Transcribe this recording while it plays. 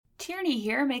Tierney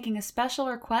here, making a special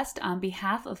request on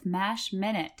behalf of MASH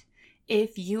Minute.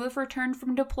 If you have returned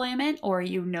from deployment or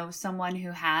you know someone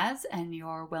who has and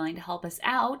you're willing to help us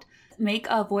out, make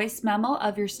a voice memo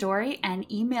of your story and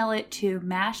email it to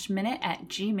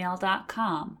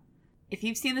mashminute@gmail.com. If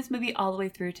you've seen this movie all the way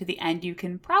through to the end, you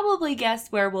can probably guess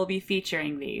where we'll be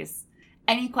featuring these.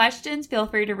 Any questions, feel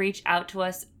free to reach out to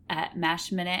us at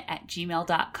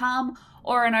mashminute@gmail.com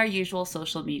or in our usual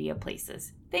social media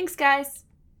places. Thanks, guys!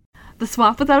 The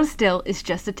Swamp Without a Still is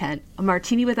just a 10. A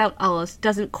Martini Without Olives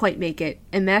doesn't quite make it,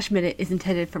 and MASH Minute is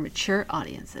intended for mature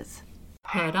audiences.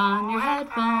 Put on your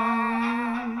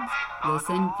headphones,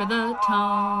 listen for the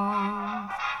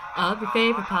tones of your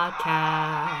favorite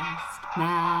podcast,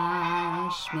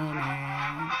 MASH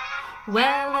Minute.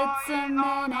 Well, it's a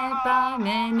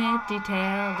minute-by-minute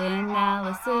detailed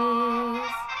analysis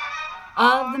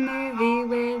of the movie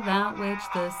without which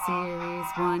the series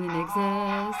wouldn't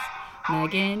exist.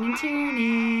 Megan and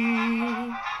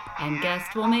Tierney, and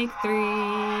guest will make 3.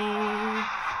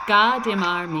 Goddamn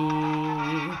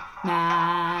army,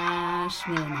 MASH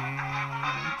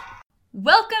Minute.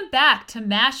 Welcome back to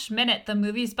MASH Minute, the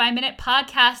Movies by Minute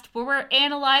podcast, where we're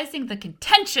analyzing the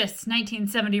contentious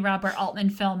 1970 Robert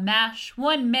Altman film MASH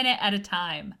 1 minute at a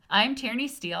time. I'm Tierney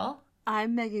Steele.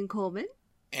 I'm Megan Coleman.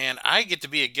 And I get to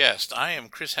be a guest. I am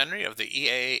Chris Henry of the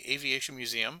EAA Aviation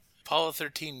Museum. Apollo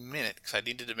 13 minute, because I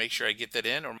needed to make sure I get that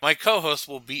in, or my co-host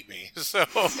will beat me. So,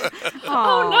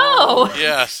 oh no!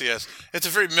 Yes. It's a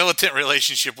very militant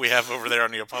relationship we have over there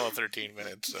on the Apollo 13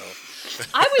 minute. So,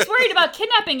 I was worried about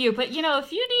kidnapping you, but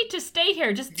if you need to stay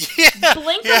here, just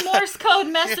blink a Morse code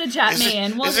message at me,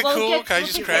 and we'll cool? Can I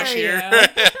just crash here?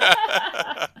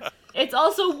 It's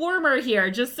also warmer here,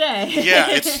 just saying. Yeah,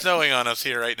 it's snowing on us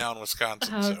here right now in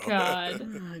Wisconsin. Oh, so. God.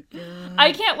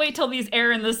 I can't wait till these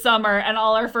air in the summer and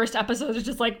all our first episodes are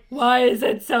just like, why is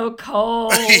it so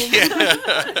cold? I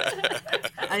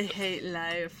hate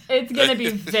life. It's going to be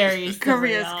very surreal.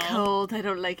 Korea's cold. I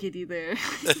don't like it either.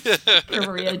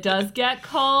 Korea does get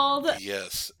cold.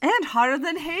 Yes. And hotter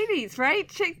than Hades, right?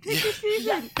 Pick your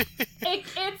season.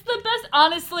 It's the best.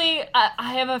 Honestly,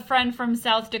 I have a friend from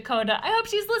South Dakota. I hope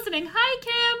she's listening. Hi,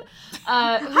 Kim.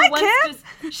 Hi, Kim.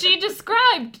 She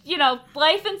described,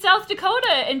 life in South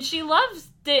Dakota, and she loves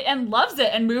it and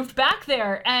moved back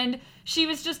there. And she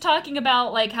was just talking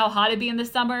about like how hot it'd be in the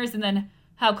summers and then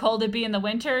how cold it'd be in the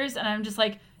winters. And I'm just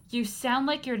like, you sound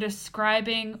like you're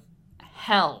describing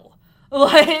hell.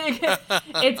 Like,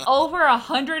 it's over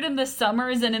 100 in the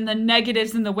summers and in the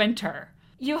negatives in the winter.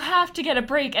 You have to get a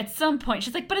break at some point.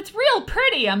 She's like, but it's real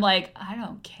pretty. I'm like, I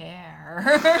don't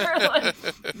care. Like,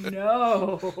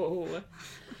 no.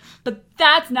 But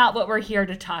that's not what we're here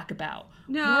to talk about.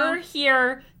 No. We're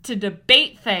here to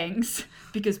debate things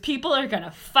because people are going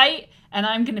to fight and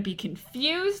I'm going to be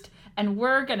confused. And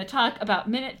we're going to talk about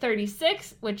minute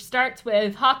 36, which starts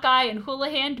with Hawkeye and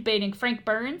Houlihan debating Frank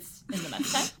Burns in the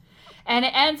mess tent. And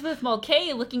it ends with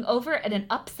Mulcahy looking over at an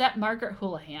upset Margaret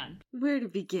Houlihan. Where to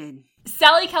begin?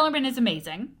 Sally Kellerman is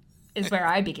amazing, is where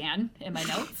I began in my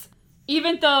notes.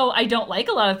 Even though I don't like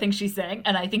a lot of things she's saying,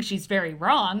 and I think she's very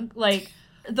wrong, like,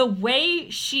 the way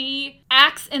she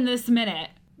acts in this minute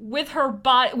with her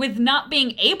body, with not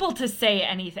being able to say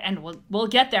anything, and we'll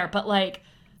get there, but like,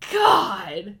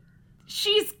 God,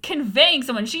 she's conveying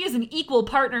someone. She is an equal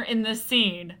partner in this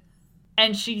scene,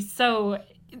 and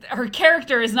her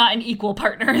character is not an equal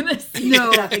partner in this scene.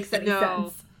 No, if that makes any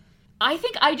sense. I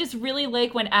think I just really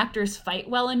like when actors fight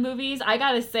well in movies. I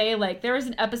gotta say, like, there was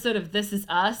an episode of This Is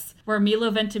Us where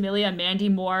Milo Ventimiglia and Mandy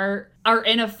Moore are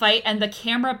in a fight and the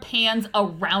camera pans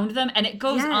around them and it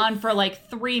goes on for like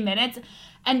 3 minutes.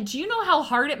 And do you know how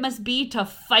hard it must be to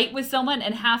fight with someone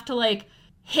and have to like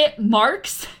hit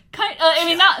marks?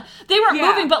 Not they weren't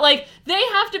moving, but like they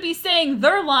have to be saying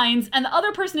their lines and the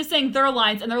other person is saying their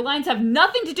lines and their lines have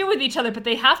nothing to do with each other, but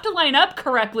they have to line up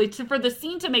correctly for the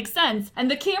scene to make sense. And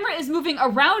the camera is moving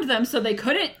around them so they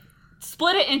couldn't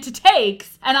split it into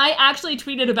takes. And I actually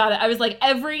tweeted about it. I was like,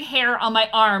 every hair on my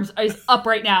arms is up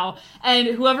right now. And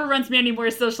whoever runs Mandy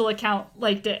Moore's social account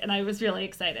liked it, and I was really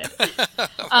excited.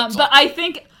 But I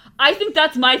think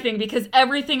that's my thing because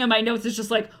everything in my notes is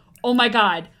just like, oh my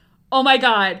God,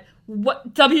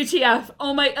 what, WTF,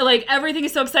 oh my, like, everything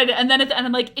is so excited. And then at the end,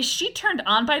 I'm like, is she turned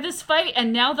on by this fight?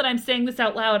 And now that I'm saying this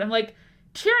out loud, I'm like,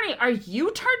 Tierney, are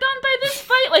you turned on by this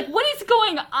fight? Like, what is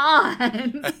going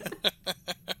on?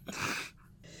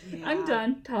 I'm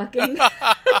done talking.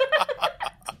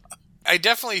 I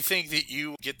definitely think that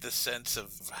you get the sense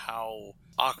of how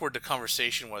awkward the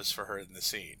conversation was for her in the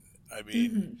scene. I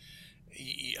mean,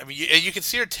 I mean, you can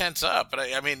see her tense up, but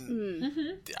I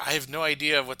mean, I have no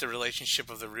idea what the relationship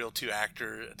of the real two the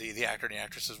actor and the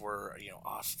actresses were,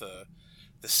 off the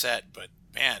set. But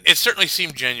man, it certainly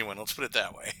seemed genuine. Let's put it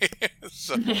that way.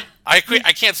 So I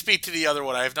can't speak to the other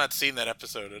one. I have not seen that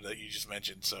episode that you just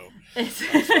mentioned. So,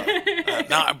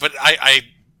 no, but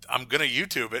I'm gonna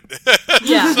YouTube it.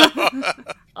 Yeah. So.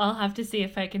 I'll have to see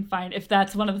if I can find if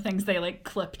that's one of the things they like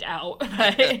clipped out.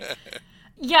 Right?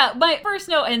 Yeah, my first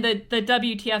note, and the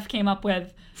WTF came up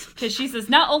with, because she says,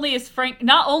 not only is Frank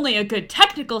not only a good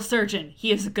technical surgeon,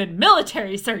 he is a good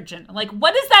military surgeon. I'm like,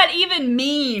 what does that even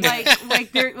mean?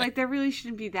 Like there really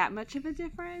shouldn't be that much of a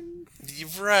difference.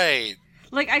 Right.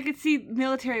 Like, I could see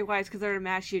military-wise, because they're in a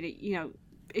mass unit,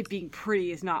 it being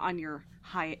pretty is not on your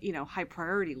high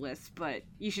priority list, but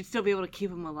you should still be able to keep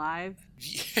them alive.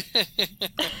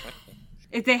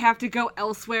 If they have to go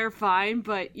elsewhere, fine,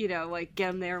 but, get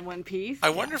them there in one piece. I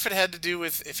wonder if it has to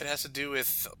do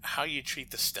with how you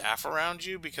treat the staff around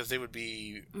you, because they would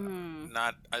be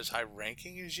not as high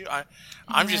ranking as you.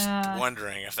 I'm just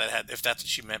wondering if that's what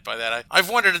she meant by that. I've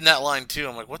wondered in that line too.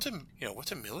 I'm like, what's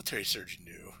a military surgeon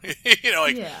do?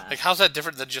 Like how's that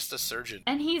different than just a surgeon?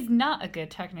 And he's not a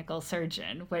good technical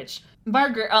surgeon, which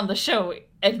Margaret on the show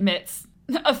admits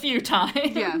a few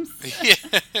times. Yeah.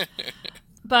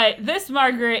 But this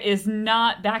Margaret is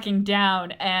not backing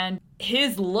down, and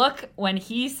his look when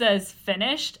he says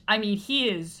finished, I mean, he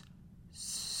is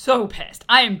so pissed.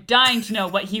 I am dying to know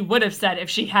what he would have said if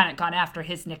she hadn't gone after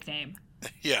his nickname.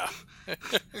 Yeah.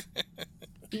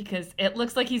 Because it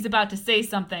looks like he's about to say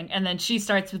something, and then she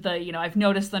starts with the, I've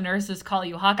noticed the nurses call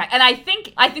you Hawkeye. And I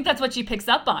think that's what she picks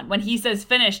up on when he says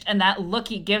finished, and that look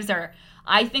he gives her.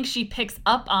 I think she picks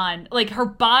up on, like, her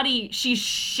body, she's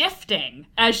shifting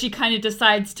as she kind of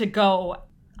decides to go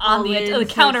on the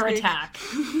counterattack.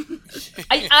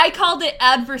 I called it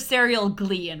adversarial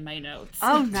glee in my notes.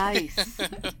 Oh, nice.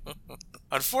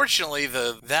 Unfortunately,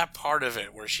 that part of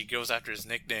it where she goes after his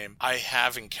nickname, I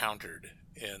have encountered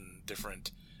in different...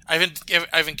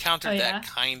 I've encountered that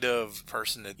kind of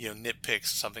person that nitpicks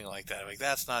something like that. Like,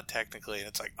 that's not technically, and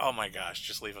it's like, oh my gosh,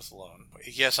 just leave us alone.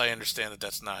 Yes, I understand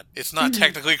it's not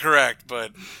technically correct,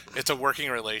 but it's a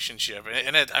working relationship,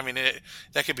 and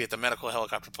that could be at the medical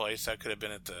helicopter place. That could have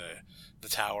been at the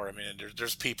tower. I mean,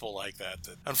 there's people like that.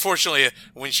 Unfortunately,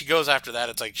 when she goes after that,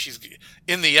 it's like she's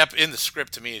in the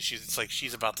script to me. It's like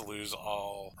she's about to lose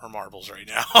all her marbles right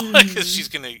now because she's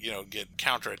gonna get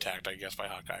counterattacked, I guess, by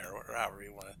Hawkeye or however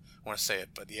you want to say it.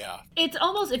 But yeah, it's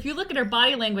almost, if you look at her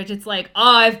body language, it's like,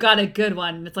 oh, I've got a good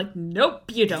one, and it's like, nope,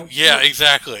 you don't. Yeah,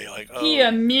 exactly. Like, he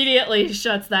immediately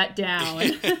shuts that down.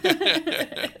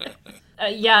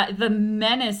 The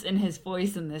menace in his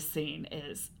voice in this scene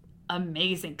is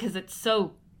amazing because it's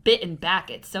so bitten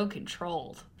back, it's so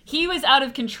controlled. He was out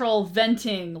of control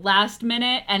venting last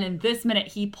minute, and in this minute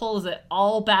he pulls it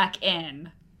all back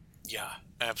in. Yeah,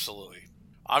 absolutely.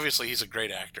 Obviously he's a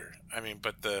great actor. I mean,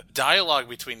 but the dialogue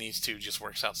between these two just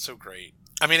works out so great.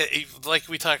 I mean, like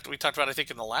we talked about, I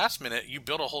think in the last minute, you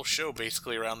built a whole show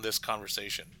basically around this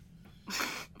conversation.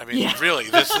 I mean, really,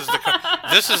 this is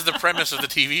the premise of the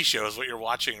TV show, is what you're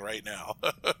watching right now.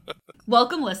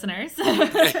 Welcome, listeners.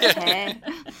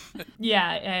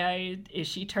 Is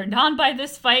she turned on by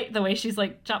this fight? The way she's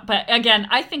like, but again,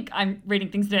 I think I'm reading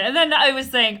things down. And then I was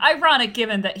saying, ironic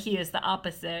given that he is the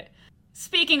opposite.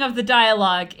 Speaking of the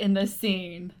dialogue in this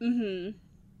scene,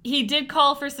 he did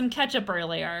call for some ketchup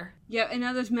earlier. Yeah, and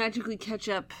now there's magically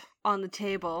ketchup on the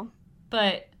table.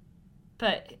 But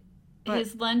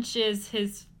his lunch is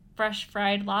his fresh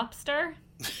fried lobster.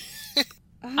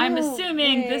 I'm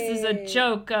assuming this is a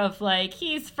joke of, like,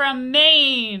 he's from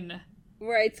Maine.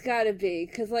 Right, it's gotta be.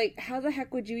 Because, like, how the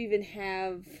heck would you even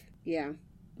have... Yeah.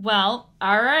 Well,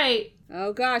 alright.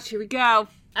 Oh gosh, here we go.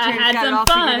 I had some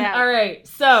fun. Alright,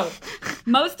 so,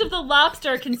 most of the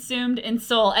lobster consumed in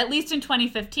Seoul, at least in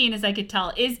 2015, as I could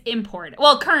tell, is imported.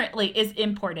 Well, currently is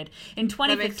imported. In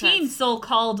 2015, Seoul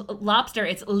called lobster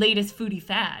its latest foodie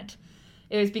fad.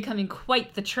 It was becoming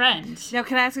quite the trend. Now,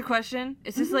 can I ask a question?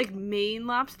 Is this like Maine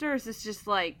lobster, or is this just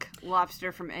like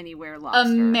lobster from anywhere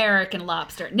lobster? American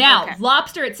lobster. Now,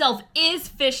 lobster itself is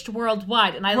fished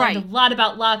worldwide, and I learned a lot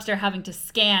about lobster having to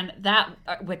scan that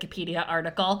Wikipedia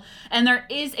article. And there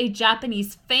is a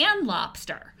Japanese fan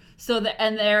lobster.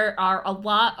 And there are a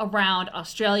lot around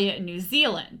Australia and New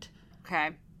Zealand.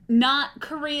 Okay. Not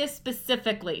Korea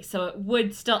specifically, so it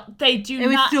would still... They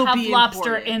do not have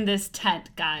lobster in this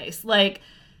tent, guys. Like,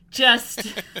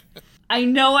 just... I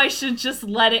know I should just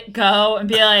let it go and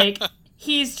be like,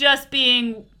 he's just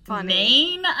being funny.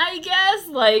 Maine, I guess.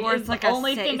 Like, or it's like the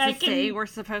only thing I can say. We're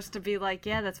supposed to be like,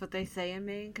 yeah, that's what they say in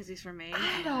Maine because he's from Maine.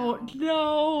 I don't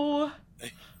know.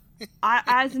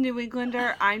 As a New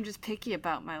Englander, I'm just picky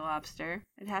about my lobster.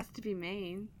 It has to be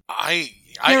Maine. I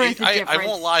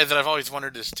won't lie that I've always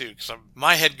wondered this too, because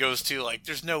my head goes to like,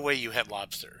 there's no way you had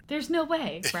lobster. There's no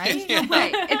way, right? Yeah. No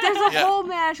way. If there's a whole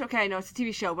MASH, okay, I know it's a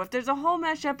TV show, but if there's a whole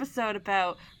MASH episode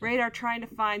about Radar trying to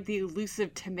find the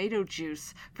elusive tomato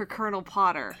juice for Colonel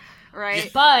Potter,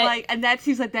 right? But like, and that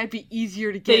seems like that'd be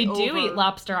easier to get. They do eat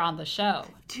lobster on the show.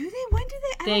 Do they? When do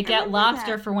they? They get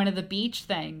lobster for one of the beach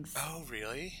things. Oh,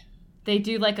 really? They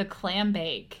do like a clam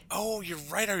bake. Oh, you're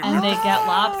right. I and they get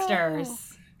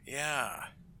lobsters. Yeah.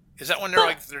 Is that when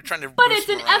they're trying to? But it's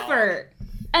an effort,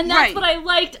 and that's what I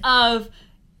liked. Of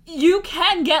you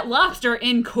can get lobster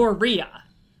in Korea.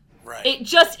 Right.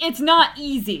 It's not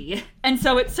easy, and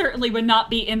so it certainly would not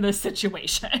be in this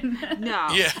situation. No.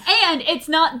 Yeah. And it's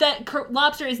not that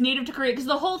lobster is native to Korea, because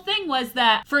the whole thing was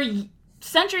that for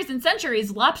centuries and centuries,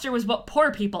 lobster was what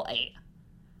poor people ate.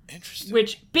 Interesting.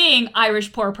 Which, being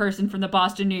Irish poor person from the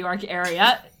Boston, New York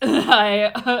area,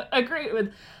 I agree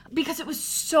with, because it was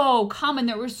so common,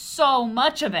 there was so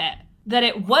much of it, that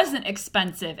it wasn't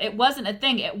expensive. It wasn't a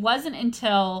thing. It wasn't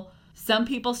until some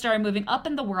people started moving up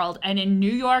in the world, and in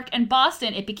New York and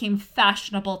Boston, it became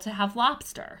fashionable to have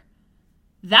lobster.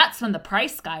 That's when the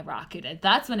price skyrocketed.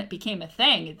 That's when it became a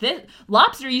thing.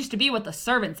 Lobster used to be what the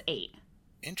servants ate.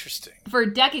 Interesting. For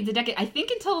decades and decades. I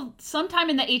think until sometime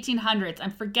in the 1800s.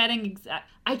 I'm forgetting exact.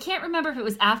 I can't remember if it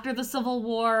was after the Civil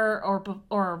War or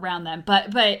around then.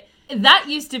 But that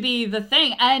used to be the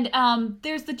thing. And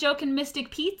there's the joke in Mystic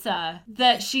Pizza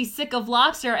that she's sick of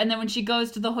lobster, and then when she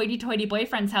goes to the hoity-toity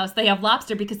boyfriend's house, they have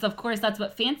lobster because, of course, that's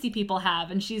what fancy people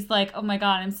have. And she's like, oh my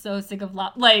God, I'm so sick of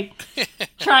lobster. Like,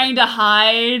 trying to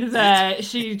hide that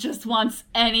she just wants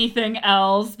anything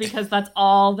else because that's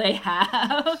all they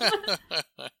have.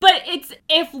 But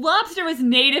if lobster was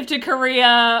native to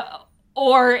Korea,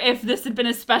 or if this had been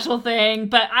a special thing,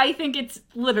 but I think it's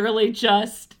literally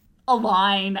just a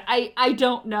line. I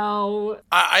don't know.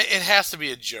 It has to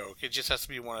be a joke. It just has to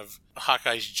be one of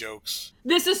Hawkeye's jokes.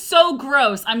 This is so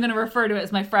gross. I'm going to refer to it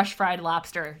as my fresh fried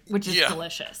lobster, which is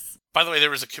delicious. By the way,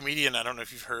 there was a comedian, I don't know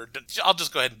if you've heard. I'll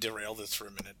just go ahead and derail this for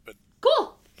a minute. But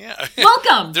cool. Yeah.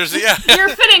 Welcome. You're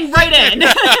fitting right in.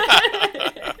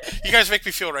 You guys make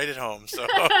me feel right at home. So,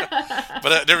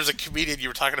 but there was a comedian, you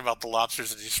were talking about the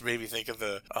lobsters, and it just made me think of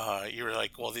you were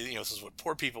like, well, this is what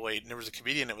poor people ate. And there was a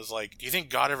comedian that was like, do you think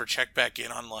God ever checked back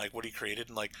in on like what he created?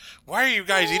 And like, why are you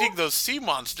guys eating those sea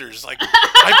monsters? Like,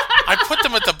 I put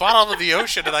them at the bottom of the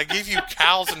ocean, and I gave you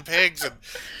cows and pigs, and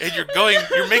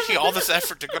you're making all this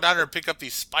effort to go down there and pick up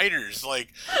these spiders. Like,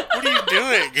 what are you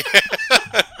doing?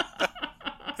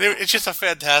 It's just a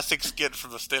fantastic skit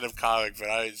from the stand-up comic.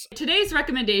 But Today's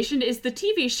recommendation is the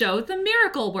TV show The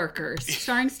Miracle Workers,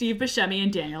 starring Steve Buscemi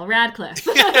and Daniel Radcliffe.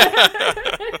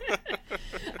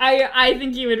 I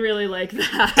think you would really like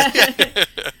that.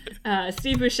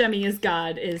 Steve Buscemi as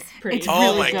God is pretty. It's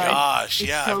really my good. Gosh! It's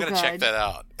Yeah, so I'm gonna check that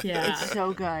out. Yeah, it's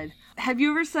so good. Have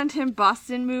you ever sent him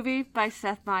Boston Movie by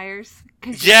Seth Meyers?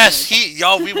 Yes,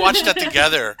 we watched that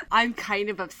together. I'm kind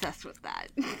of obsessed with that.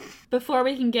 Before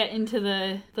we can get into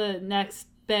the next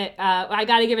bit, I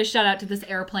got to give a shout out to this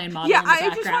airplane model. Yeah, in the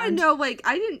background. I just want to know, like,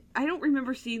 I don't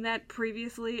remember seeing that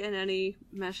previously in any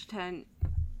mesh tent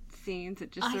scenes.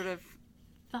 It just sort of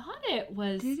thought it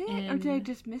was. Did it, or did I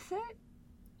just miss it?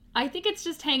 I think it's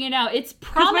just hanging out. It's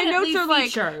prominently my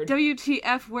notes are featured. like,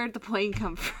 WTF, where'd the plane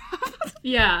come from?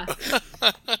 Yeah.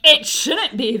 It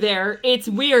shouldn't be there. It's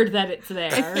weird that it's there.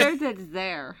 It's weird that it's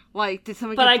there. Like, did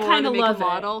someone but get I bored and make love a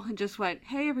model and just went,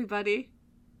 hey, everybody,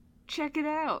 check it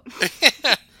out.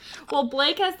 Well,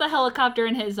 Blake has the helicopter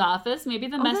in his office. Maybe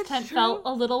the mess tent felt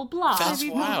a little blah. That's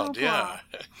wild, yeah.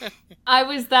 I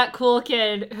was that cool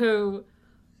kid who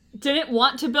didn't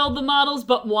want to build the models,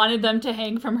 but wanted them to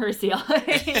hang from her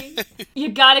ceiling. You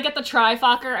gotta get the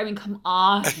trifocker. I mean, come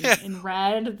on. In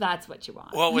red, that's what you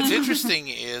want. Well, what's interesting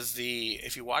is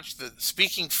if you watch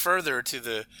speaking further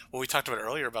to what we talked about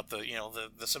earlier about the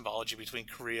symbology between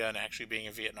Korea and actually being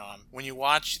in Vietnam. When you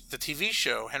watch the TV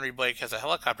show, Henry Blake has a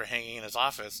helicopter hanging in his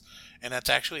office, and that's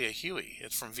actually a Huey.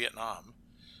 It's from Vietnam.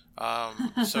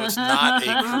 So it's not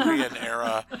a Korean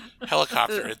era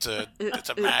helicopter. It's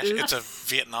a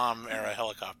Vietnam era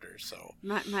helicopter. So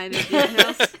minor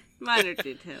details. Minor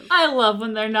details. I love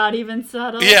when they're not even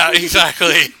subtle. Yeah,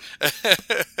 exactly.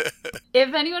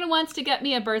 If anyone wants to get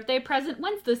me a birthday present,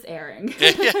 when's this airing?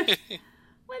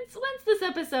 When's this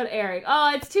episode airing?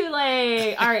 Oh, it's too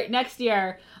late. All right, next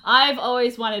year. I've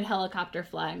always wanted helicopter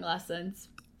flying lessons.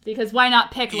 Because why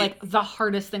not pick, like, the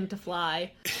hardest thing to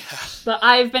fly? But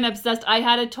I've been obsessed. I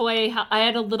had a toy. I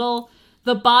had a little...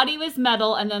 The body was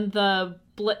metal, and then the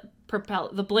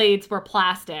blades were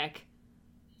plastic.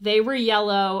 They were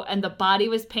yellow, and the body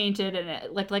was painted, and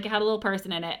it looked like it had a little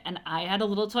person in it. And I had a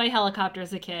little toy helicopter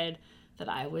as a kid that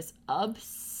I was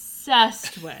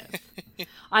obsessed with.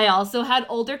 I also had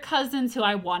older cousins who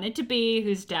I wanted to be,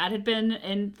 whose dad had been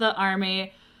in the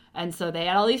Army. And so they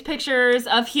had all these pictures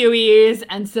of Hueys.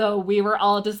 And so we were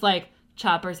all just like,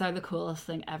 choppers are the coolest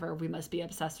thing ever. We must be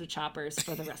obsessed with choppers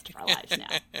for the rest of our lives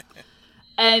now.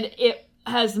 And it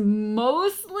has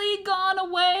mostly gone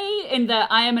away in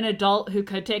that I am an adult who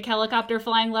could take helicopter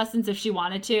flying lessons if she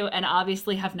wanted to, and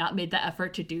obviously have not made the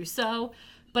effort to do so.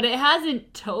 But it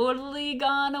hasn't totally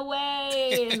gone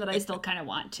away, and that I still kind of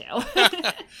want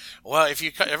to. Well, if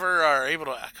you ever are able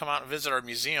to come out and visit our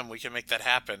museum, we can make that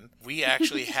happen. We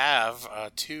actually have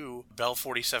 2 Bell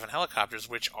 47 helicopters,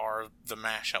 which are the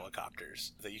MASH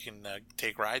helicopters that you can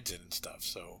take rides in and stuff.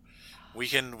 So we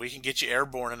can get you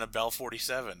airborne in a Bell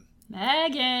 47.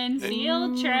 Megan,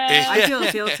 field trip. I feel a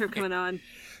field trip coming on.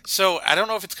 So I don't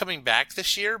know if it's coming back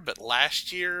this year, but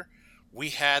last year we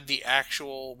had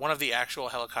one of the actual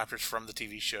helicopters from the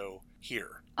TV show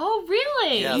here. Oh,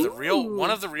 really? Yeah, one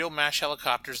of the real MASH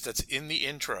helicopters that's in the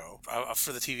intro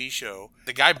for the TV show.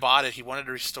 The guy bought it. He wanted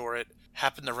to restore it.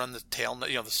 Happened to run the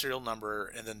the serial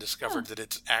number, and then discovered that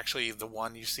it's actually the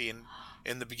one you see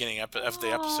in the beginning of the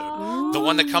episode. The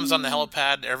one that comes on the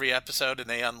helipad every episode, and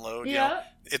they unload. Yeah.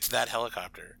 It's that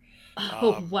helicopter.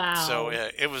 Oh, wow. So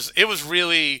it was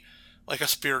really like a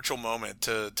spiritual moment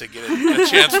to get a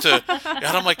chance to. And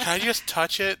I'm like, can I just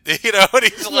touch it? And he's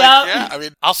like, yeah. I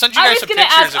mean, I'll send you guys some pictures.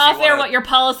 I was going to ask off air what your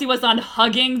policy was on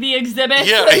hugging the exhibit.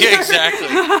 Yeah, exactly.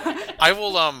 I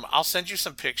will. I'll send you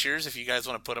some pictures if you guys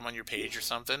want to put them on your page or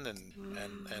something.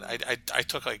 And I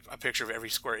took like a picture of every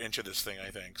square inch of this thing.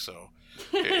 I think so.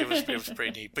 It was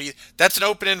pretty neat. But that's an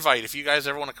open invite. If you guys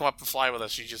ever want to come up and fly with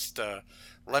us, you just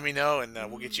let me know, and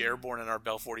we'll get you airborne in our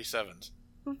Bell 47s.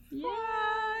 What?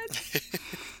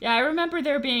 Yeah, I remember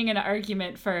there being an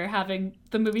argument for having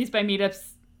the Movies by Meetups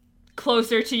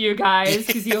closer to you guys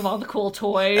because you have all the cool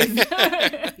toys.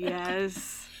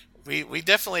 Yes. We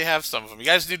definitely have some of them. You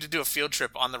guys need to do a field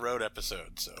trip on the road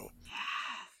episode. So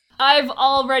I've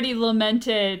already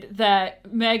lamented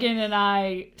that Megan and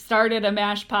I started a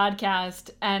MASH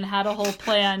podcast and had a whole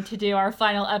plan to do our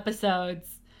final episodes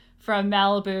from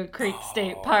Malibu Creek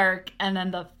State Park, and then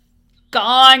the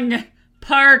Gong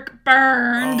Park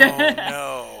burned.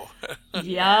 Oh, no.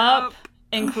 Yep.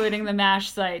 Including the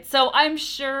MASH site. So I'm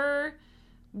sure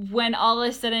when all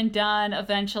is said and done,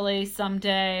 eventually,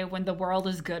 someday, when the world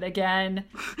is good again,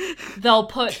 they'll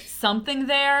put something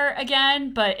there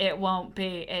again, but it won't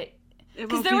be it.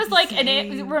 Because there was like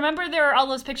remember there were all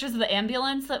those pictures of the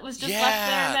ambulance that was just left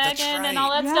there, Megan, and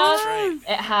all that stuff. Right.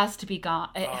 It has to be gone.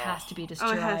 It has to be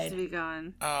destroyed. Oh, it has to be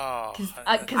gone. Oh, because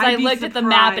I looked at the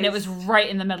map and it was right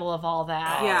in the middle of all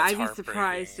that. Oh, yeah, I'd be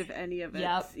surprised if any of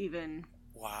it's even.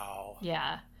 Wow.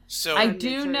 Yeah. So I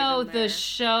do know the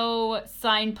show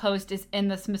signpost is in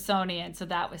the Smithsonian, so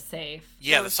that was safe.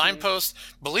 Yeah, the signpost.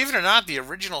 Believe it or not, the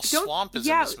original swamp is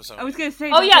in the Smithsonian. I was going to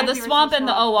say. Oh yeah, the swamp and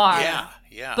the OR.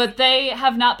 Yeah. But they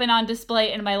have not been on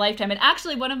display in my lifetime. And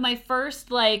actually, one of my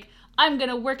first I'm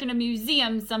gonna work in a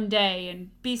museum someday and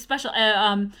be special.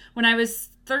 When I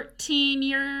was 14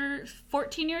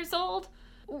 years old.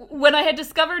 When I had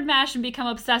discovered MASH and become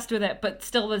obsessed with it, but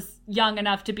still was young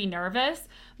enough to be nervous,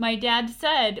 my dad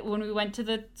said when we went to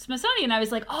the Smithsonian, I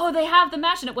was like, oh, they have the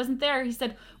MASH, and it wasn't there. He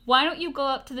said, why don't you go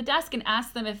up to the desk and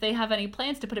ask them if they have any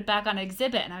plans to put it back on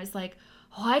exhibit? And I was like,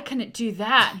 oh, I couldn't do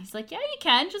that. And he's like, yeah, you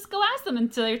can. Just go ask them.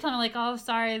 And so they're telling me, like, oh,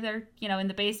 sorry, they're, in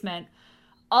the basement.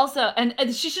 Also, and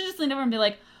she should just lean over and be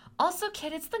like, also,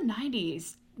 kid, it's the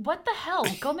 90s. What the hell?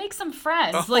 Go make some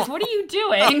friends. Like, what are you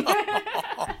doing?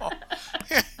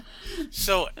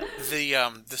 So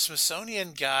the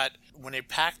Smithsonian when they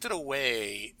packed it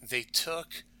away, they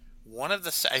took one of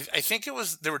the I think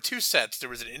there were 2 sets. There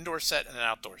was an indoor set and an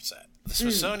outdoor set. The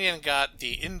Smithsonian got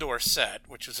the indoor set,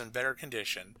 which was in better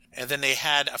condition, and then they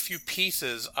had a few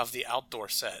pieces of the outdoor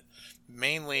set,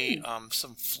 mainly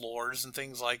some floors and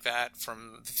things like that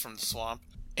from the swamp.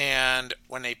 And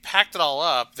when they packed it all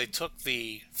up, they took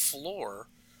the floor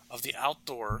of the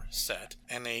outdoor set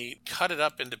and they cut it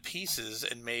up into pieces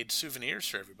and made souvenirs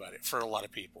for everybody, for a lot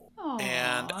of people. Aww.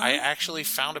 And I actually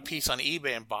found a piece on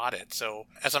eBay and bought it. So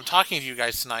as I'm talking to you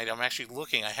guys tonight, I'm actually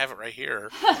looking. I have it right here.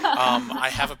 I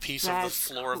have a piece of the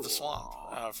floor of the swamp.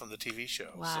 from the TV show.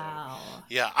 Wow. So,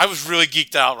 yeah, I was really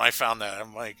geeked out when I found that.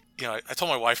 I'm like, I told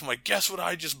my wife, I'm like, guess what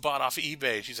I just bought off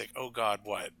eBay? She's like, oh God,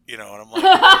 what? And I'm like,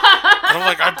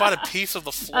 I bought a piece of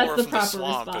the floor from the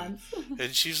swamp,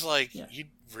 and she's like, you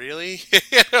really?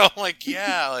 I'm like,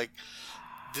 yeah, like.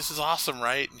 This is awesome,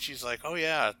 right? And she's like, oh,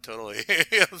 yeah, totally.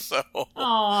 So,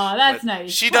 aw, that's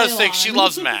nice. She does think she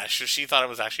loves MASH, so she thought it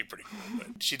was actually pretty cool.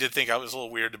 But she did think I was a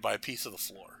little weird to buy a piece of the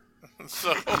floor.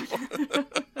 So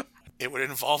it would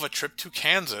involve a trip to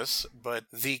Kansas, but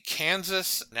the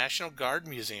Kansas National Guard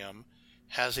Museum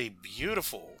has a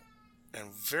beautiful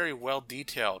and very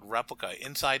well-detailed replica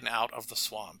inside and out of the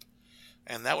swamp.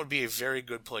 And that would be a very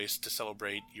good place to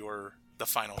celebrate the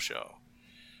final show.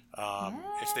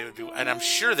 If they would be, and I'm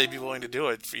sure they'd be willing to do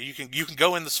it. You can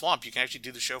go in the swamp. You can actually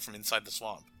do the show from inside the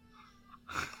swamp.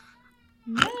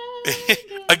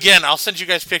 Again, I'll send you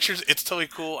guys pictures. It's totally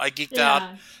cool. I geeked out,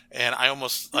 and I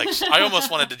almost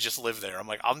wanted to just live there. I'm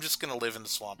like, I'm just gonna live in the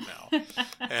swamp now.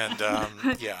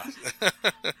 And yeah,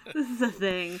 this is a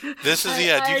thing. This is Do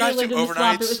you guys do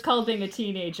overnights? It was called being a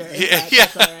teenager. Yeah.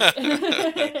 That's all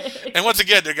right. And once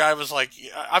again, the guy was like,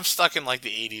 I'm stuck in like the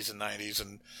 80s and 90s,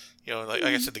 and. Like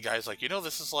I said, the guy's like,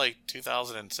 this is like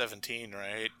 2017,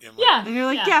 right? And yeah. And you're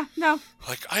like, yeah, no.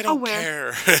 Like, I don't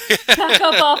care. Back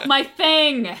up off my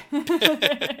thing.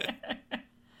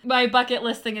 My bucket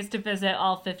list thing is to visit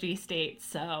all 50 states,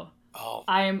 so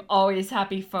I am always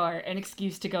happy for an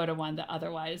excuse to go to one that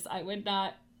otherwise I would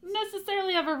not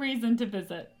necessarily have a reason to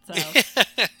visit. So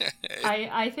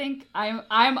I think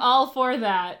I'm all for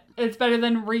that. It's better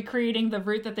than recreating the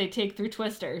route that they take through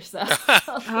Twister. So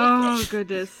oh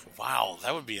goodness. Wow,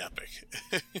 that would be epic.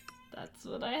 That's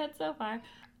what I had so far.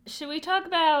 Should we talk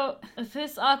about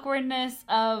this awkwardness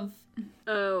of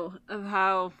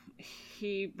how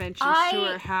he mentions to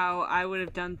her how I would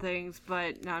have done things,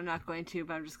 but no, I'm not going to,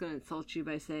 but I'm just going to insult you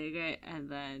by saying it, and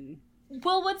then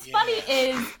well, what's funny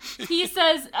is he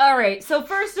says, all right, so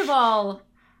first of all,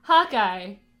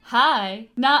 Hawkeye, hi,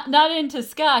 not into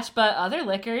scotch, but other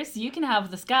liquors, you can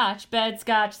have the scotch, bed,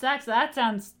 scotch, sex, that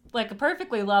sounds like a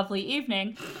perfectly lovely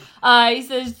evening. He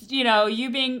says, you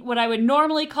being what I would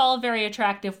normally call a very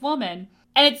attractive woman.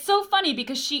 And it's so funny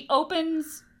because she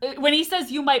opens, when he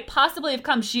says you might possibly have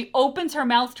come, she opens her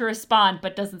mouth to respond,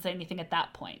 but doesn't say anything at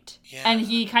that point. Yeah. And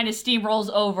he kind of steamrolls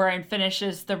over and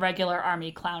finishes the regular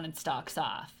army clown and stalks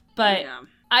off. But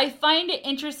I find it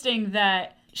interesting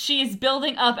that she is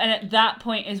building up, and at that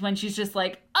point is when she's just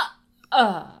like,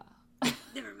 never mind.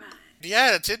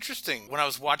 Yeah, it's interesting. When I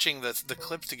was watching the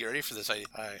clips to get ready for this,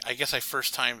 I guess the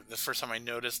first time I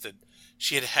noticed that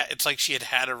she had it's like she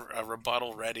had a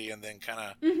rebuttal ready and then kind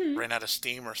of ran out of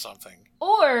steam or something.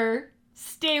 Or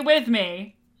stay with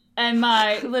me and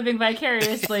my living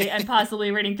vicariously and possibly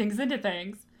reading things into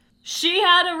things. She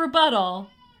had a rebuttal,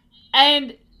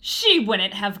 and she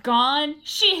wouldn't have gone.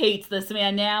 She hates this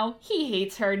man now. He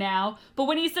hates her now. But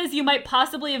when he says you might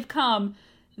possibly have come,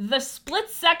 the split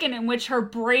second in which her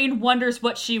brain wonders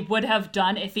what she would have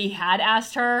done if he had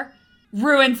asked her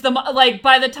ruins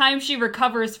by the time she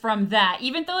recovers from that,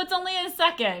 even though it's only a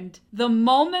second, the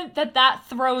moment that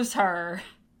throws her,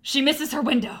 she misses her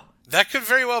window. That could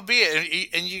very well be it.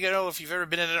 And if you've ever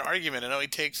been in an argument, it only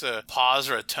takes a pause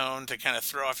or a tone to kind of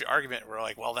throw off your argument. We're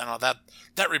like, well, then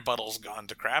that rebuttal's gone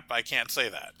to crap. I can't say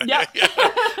that.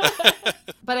 Yep.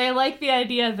 But I like the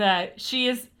idea that she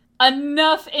is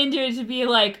enough into it to be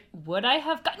like, would I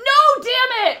have got... No,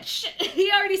 damn it!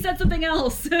 He already said something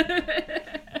else.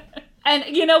 And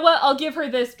you know what? I'll give her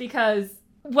this because,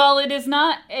 while it is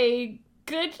not a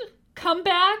good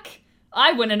comeback,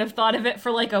 I wouldn't have thought of it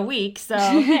for like a week, so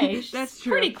hey, that's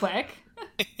true. Pretty quick.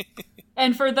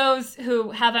 And for those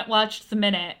who haven't watched the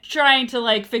minute, trying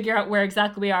to figure out where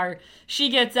exactly we are, she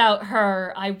gets out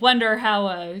her, I wonder how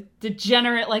a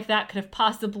degenerate like that could have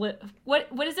possibly, what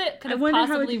is it? Could have possibly risen? I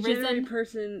wonder how a degenerate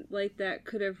person like that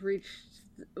could have reached,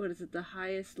 the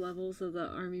highest levels of the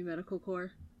Army Medical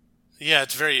Corps? Yeah,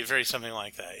 it's very, very something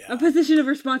like that, yeah. A position of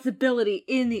responsibility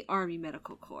in the Army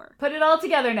Medical Corps. Put it all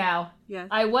together now. Yes.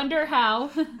 I wonder how.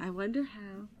 I wonder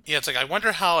how. Yeah, it's like, I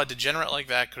wonder how a degenerate like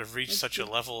that could have reached such a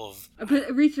level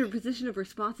of... reached a position of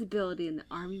responsibility in the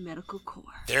Army Medical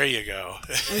Corps. There you go.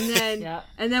 And then,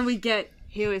 and then we get...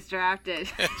 He was drafted.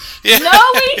 Yeah. No,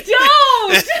 we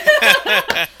don't!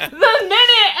 The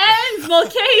minute ends,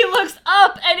 Mulcahy looks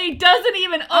up and he doesn't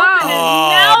even open his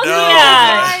mouth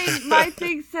yet. My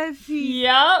thing says he...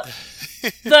 Yep.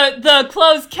 the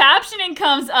closed captioning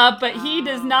comes up, but he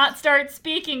does not start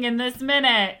speaking in this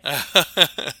minute.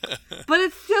 But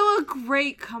it's still a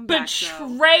great comeback.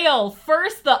 Betrayal.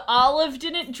 First, the olive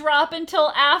didn't drop until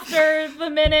after the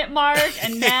minute mark,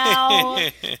 and now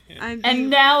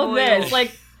this.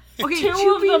 Like, okay,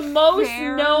 two of the most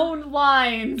known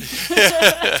lines.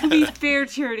 To be fair,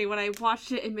 Charity, when I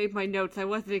watched it and made my notes, I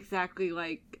wasn't exactly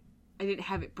like, I didn't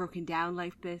have it broken down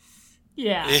like this.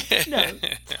 Yeah, no,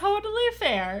 totally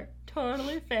fair.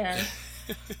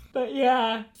 But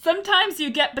yeah, sometimes you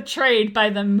get betrayed by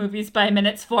the movies by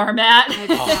minutes format.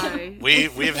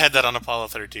 We've had that on Apollo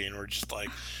 13. We're just like,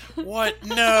 what?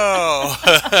 No.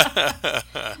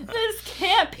 This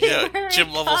can't be. Yeah,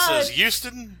 Jim Lovell says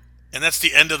Houston, and that's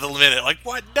the end of the minute. Like,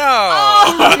 what? No.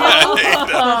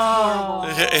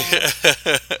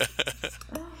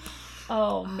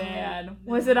 Oh man,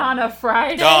 was it on a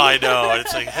Friday? Oh, I know.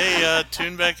 It's like, hey,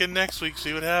 tune back in next week,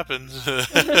 see what happens.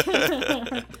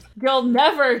 You'll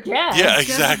never guess. Yeah,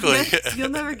 exactly. You'll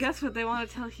never guess what they want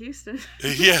to tell Houston.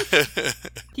 Yeah.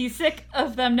 He's sick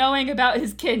of them knowing about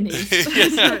his kidneys.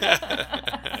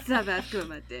 Stop asking about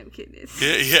my damn kidneys.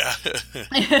 Yeah.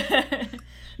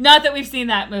 Not that we've seen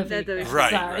that movie.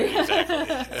 Right,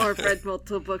 exactly. Or read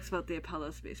multiple books about the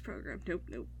Apollo space program. Nope.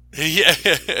 Yeah.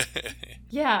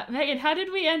 Yeah, Megan, how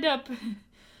did we end up...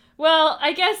 Well,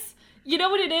 I guess, you know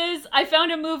what it is? I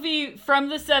found a movie from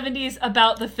the 70s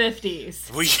about the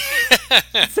 50s.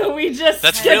 So we just...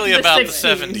 That's really about the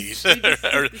 70s.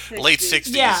 Or late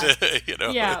 60s. Yeah. You know?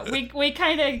 Yeah, we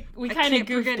kind of goofed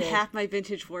forget it. half my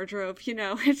vintage wardrobe, you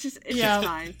know? It's just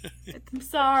fine. I'm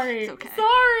sorry. It's okay.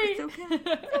 Sorry. It's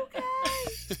okay.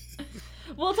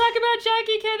 We'll talk about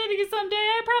Jackie Kennedy someday,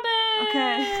 I promise.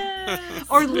 Okay.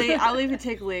 Or Lee. I'll even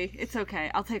take Lee. It's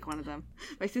okay. I'll take one of them.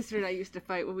 My sister and I used to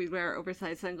fight when we'd wear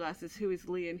oversized sunglasses. Who is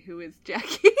Lee and who is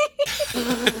Jackie?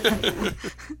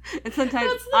 And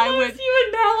sometimes That's the most you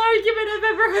and Mel argument I've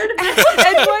ever heard about.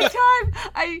 And one time,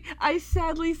 I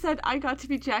sadly said I got to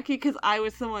be Jackie because I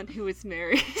was the one who was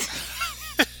married.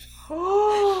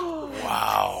 Oh,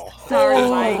 wow. Sorry,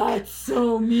 Mike. That's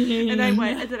so mean. And then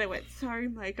I went, sorry,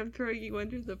 Mike, I'm throwing you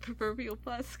under the proverbial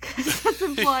bus because that's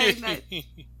implying that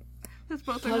that's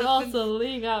both our But husbands. also,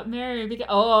 Lee got married because,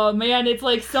 oh man, it's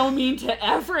like so mean to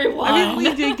everyone. I mean,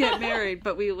 Lee did get married,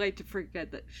 but we like to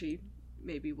forget that she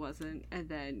maybe wasn't. And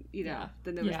then,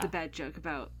 then there was the bad joke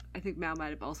about, I think Mal might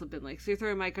have also been like, so you're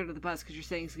throwing Mike under the bus because you're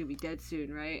saying he's going to be dead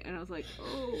soon, right? And I was like,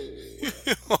 oh.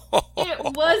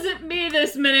 It wasn't me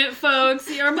this minute, folks.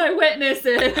 You're my witnesses.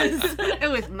 It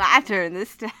was my turn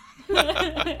this time.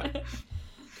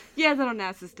 Yeah, then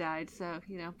Onassis died, so,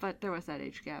 but there was that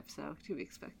age gap, so to be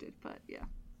expected, but yeah.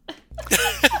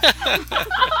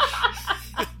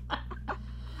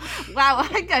 Wow,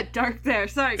 I got dark there.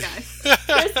 Sorry, guys.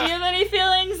 Chris, do you have any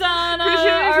feelings on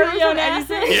Onassis?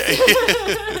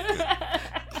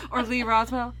 Or Lee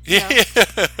Roswell? Yeah.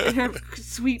 In her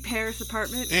sweet Paris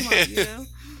apartment? Come on,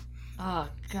 Oh,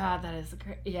 God, that is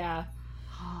great. Yeah.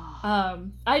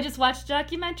 I just watched a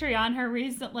documentary on her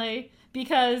recently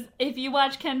because if you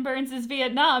watch Ken Burns'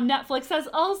 Vietnam, Netflix has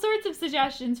all sorts of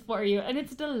suggestions for you, and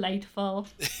it's delightful.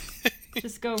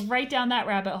 Just go right down that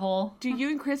rabbit hole. Do you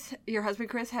and Chris, your husband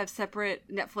Chris, have separate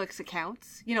Netflix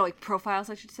accounts? Like profiles,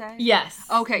 I should say? Yes.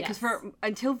 Okay, because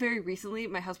until very recently,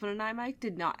 my husband and I, Mike,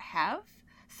 did not have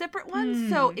separate ones,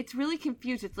 so it's really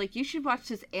confused. It's like, you should watch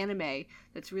this anime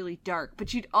that's really dark,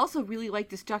 but you'd also really like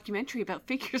this documentary about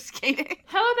figure skating.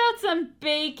 How about some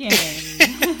bacon?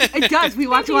 It does. We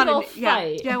watch a lot of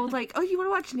fight. Yeah, well, like, oh, you want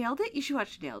to watch Nailed It? You should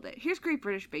watch Nailed It. Here's Great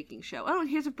British Baking Show. Oh, and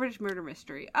here's a British murder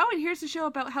mystery. Oh, and here's a show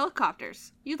about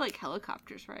helicopters. You like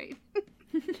helicopters, right?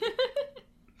 Yay!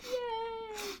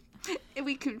 And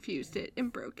we confused it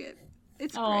and broke it.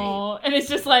 It's great. Oh, and it's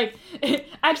just like,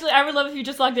 actually, I would love if you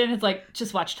just logged in and it's like,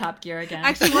 just watch Top Gear again.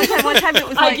 Actually, one time it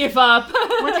was like, I give up.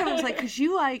 One time it was like, because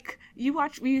you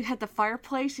watch, we had the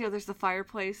fireplace, there's the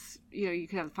fireplace, you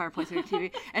can have the fireplace on your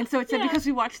TV. And so it said, because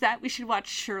we watched that, we should watch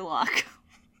Sherlock.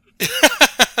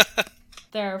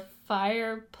 There are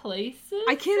fireplaces?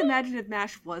 I can't imagine if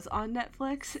MASH was on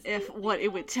Netflix, what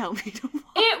it would tell me to watch.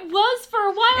 It was for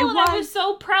a while, I was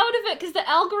so proud of it, because the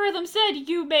algorithm said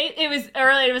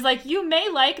it was like, you may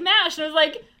like MASH, and I was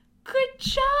like, good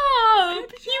job!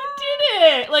 You did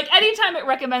it! Like, anytime it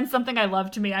recommends something I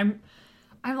love to me, I'm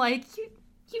like,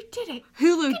 you did it.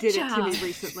 Hulu did it to me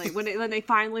recently when they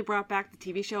finally brought back the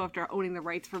TV show after owning the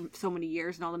rights for so many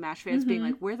years, and all the MASH fans being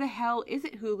like, where the hell is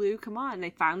it, Hulu? Come on. And they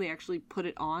finally actually put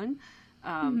it on.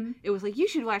 It was like, you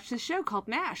should watch this show called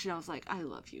MASH. And I was like, I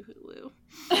love you, Hulu.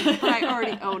 But I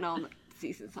already own all the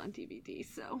seasons on DVD,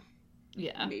 so.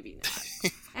 Yeah. Maybe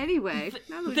not. Anyway,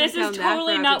 this is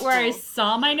totally not where I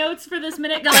saw my notes for this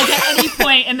minute. Like at any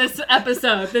point in this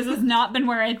episode, this has not been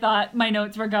where I thought my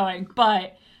notes were going,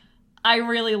 but I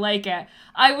really like it.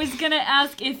 I was going to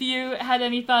ask if you had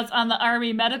any thoughts on the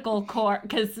Army Medical Corps,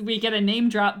 because we get a name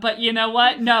drop, but you know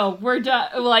what? No, we're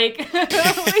done. Like,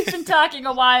 we've been talking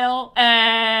a while,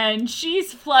 and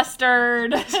she's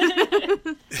flustered.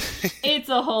 It's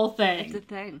a whole thing. It's a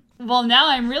thing. Well, now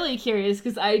I'm really curious,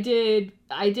 because I did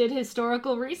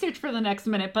historical research for the next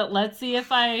minute, but let's see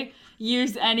if I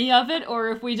use any of it, or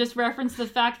if we just reference the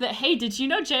fact that, hey, did you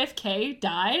know JFK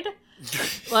died?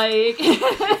 Like,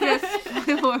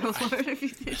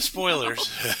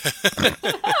 spoilers.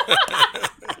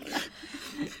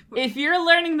 If you're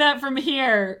learning that from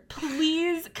here,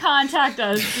 please contact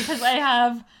us, because I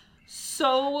have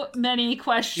so many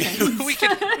questions. we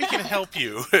can help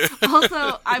you.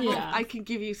 Also, I can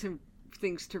give you some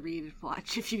things to read and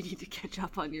watch if you need to catch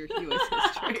up on your U.S.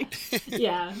 history.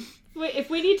 Yeah.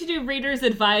 If we need to do reader's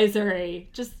advisory,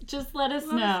 just let us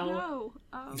know.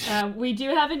 We do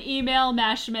have an email,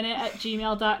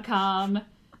 mashminute@gmail.com.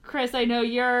 Chris, I know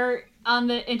you're on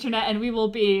the internet, and we will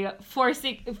be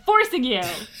forcing you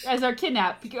as our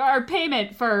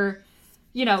payment for,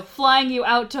 flying you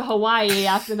out to Hawaii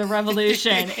after the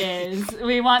revolution is.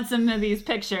 We want some of these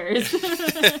pictures.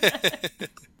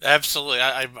 Absolutely.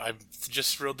 I'm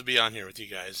just thrilled to be on here with you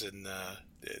guys, and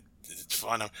it's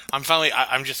fun. I'm finally.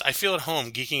 I feel at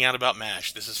home geeking out about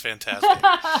MASH. This is fantastic.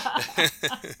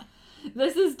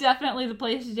 This is definitely the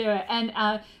place to do it. And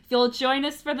if you'll join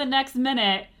us for the next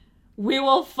minute, we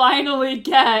will finally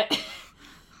get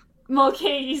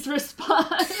Mulcahy's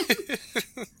response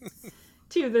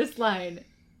to this line,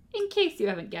 in case you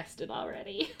haven't guessed it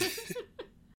already.